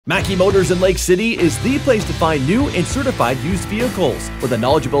Mackey Motors in Lake City is the place to find new and certified used vehicles. With a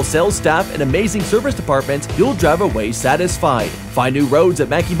knowledgeable sales staff and amazing service department, you'll drive away satisfied. Find new roads at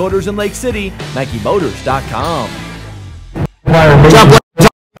Mackey Motors in Lake City, MackeyMotors.com. Jump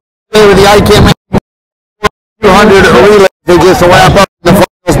with the IKM-Manning 200 relay. They just wrap up the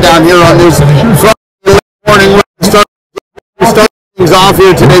finals down here on this Friday morning. Start things off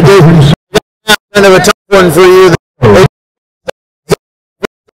here today. Kind of a tough one for you.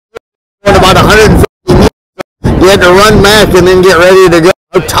 About 150 meters. You had to run back and then get ready to go.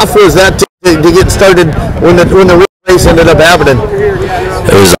 How tough was that to get started when the race ended up happening?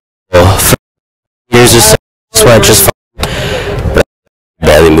 It was awful. Years or so went just fine, but I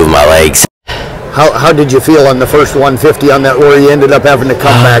barely moved my legs. How did you feel on the first 150 on that where you ended up having to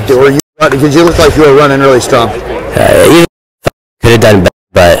come back to? Because you looked like you were running really strong. Even could have done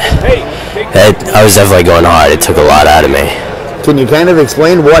better, but I was definitely going hard. It took a lot out of me. Can you kind of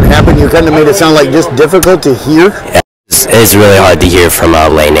explain what happened? You kind of made it sound like just difficult to hear. Yeah, it's really hard to hear from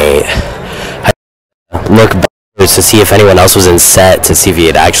lane 8. I look backwards to see if anyone else was in set, to see if he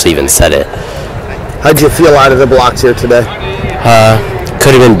had actually even said it. How'd you feel out of the blocks here today?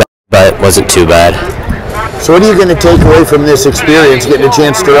 Could have been better, but wasn't too bad. So what are you going to take away from this experience, getting a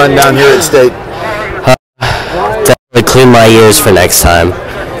chance to run down here at State? Definitely clean my ears for next time,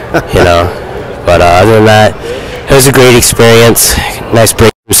 you know. But other than that, it was a great experience. Nice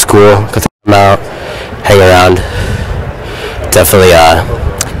break from school. Got to come out, hang around. Definitely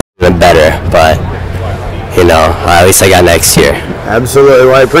been better, but you know, at least I got next year.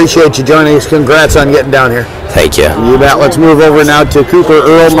 Absolutely. Well, I appreciate you joining us. Congrats on getting down here. Thank you. You bet. Let's move over now to Cooper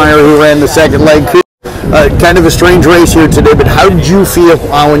Irlmeier, who ran the second leg. Kind of a strange race here today, but how did you feel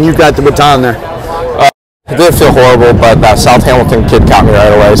when you got the baton there? I did feel horrible, but that South Hamilton kid caught me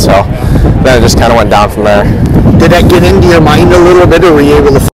right away, so then it just kind of went down from there. Did that get into your mind a little bit, or were you able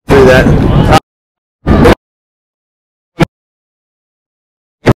to fight through that?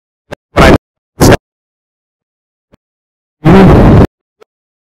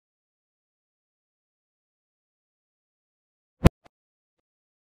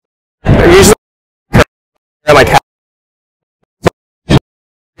 Usually, like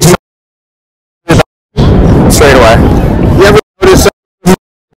straight away. You ever notice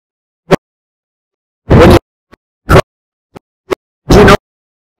when you know?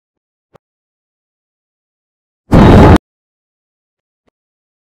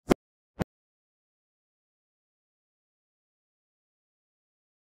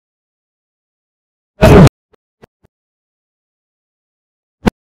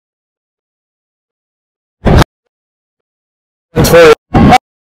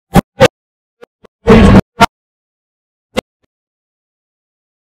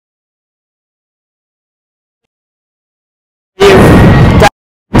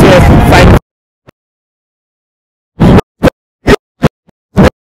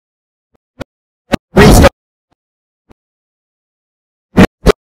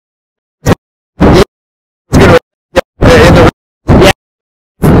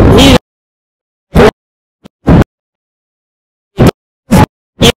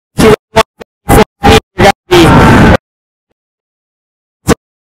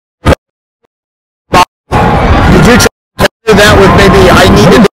 That with maybe I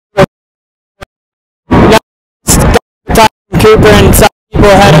needed Cooper and some people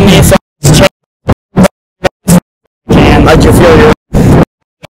ahead of me, so how'd you feel?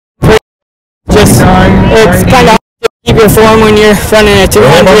 It's kind of hard to keep your form when you're running a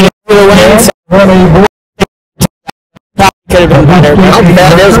 200 for the wind. So could have been better. How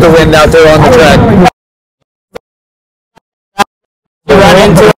bad is the wind out there on the track? You run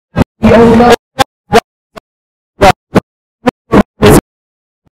into it.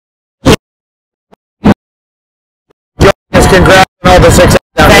 Congrats on all the success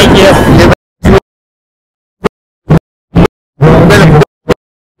down there. Thank you.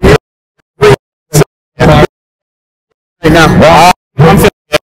 Now, I'm feeling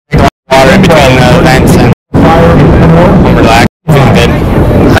good. Water in between the vents and I'm relaxed. Feeling good.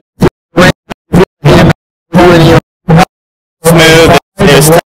 Smooth. It was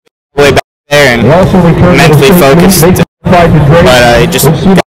way back there and mentally focused, but it just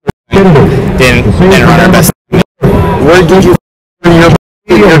didn't run our best. where did you find your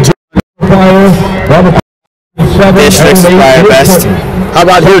District's by our best. How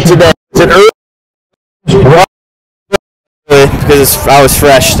about here today? Is it early? Because I was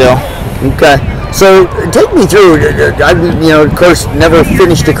fresh still. Okay. So take me through. I, of course, never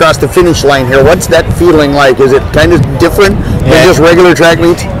finished across the finish line here. What's that feeling like? Is it kind of different than just regular track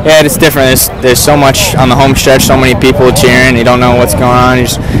meets? Yeah, it's different. There's so much on the home stretch, so many people cheering. You don't know what's going on.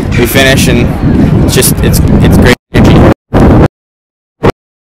 We finish, and it's great energy.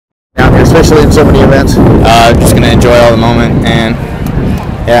 Down here, especially in so many events. Just gonna enjoy all the moment, and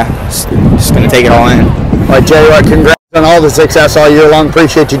yeah, just gonna take it all in. All right, Jay, congrats on all the success all year long.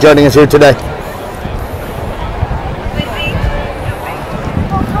 Appreciate you joining us here today.